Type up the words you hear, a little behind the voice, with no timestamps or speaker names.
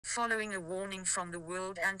following a warning from the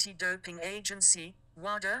World Anti-Doping Agency,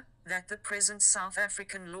 WADA, that the present South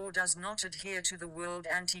African law does not adhere to the World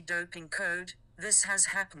Anti-Doping Code. This has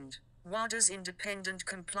happened. WADA's Independent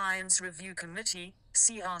Compliance Review Committee,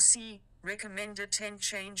 CRC, recommended 10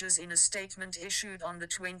 changes in a statement issued on the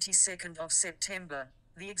 22nd of September.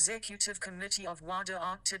 The Executive Committee of WADA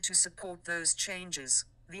opted to support those changes.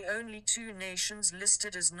 The only two nations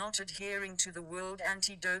listed as not adhering to the World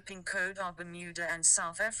Anti-Doping Code are Bermuda and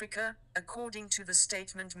South Africa, according to the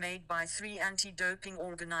statement made by 3 anti-doping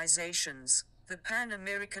organizations: the Pan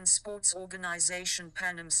American Sports Organization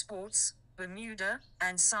Pan Am Sports, Bermuda,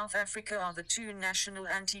 and South Africa are the 2 national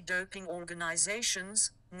anti-doping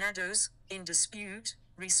organizations, NADOs, in dispute,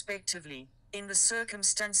 respectively. In the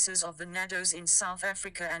circumstances of the NADOs in South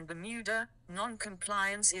Africa and Bermuda,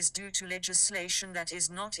 non-compliance is due to legislation that is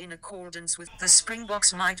not in accordance with. The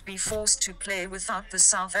Springboks might be forced to play without the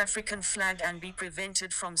South African flag and be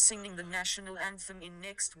prevented from singing the national anthem in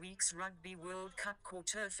next week's Rugby World Cup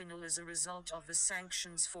quarterfinal as a result of the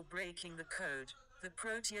sanctions for breaking the code. The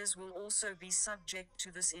Proteas will also be subject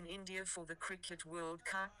to this in India for the Cricket World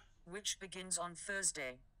Cup, which begins on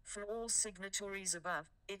Thursday. For all signatories above,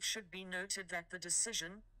 it should be noted that the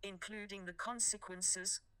decision, including the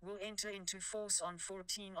consequences, will enter into force on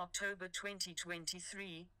 14 October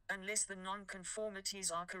 2023, unless the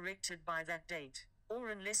non-conformities are corrected by that date, or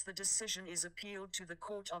unless the decision is appealed to the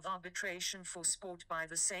Court of Arbitration for Sport by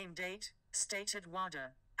the same date, stated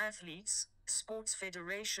WADA. Athletes, sports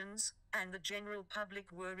federations, and the general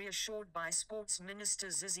public were reassured by Sports Minister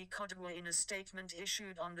Zizi Kodwa in a statement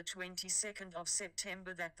issued on the 22nd of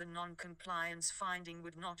September that the non-compliance finding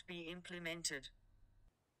would not be implemented.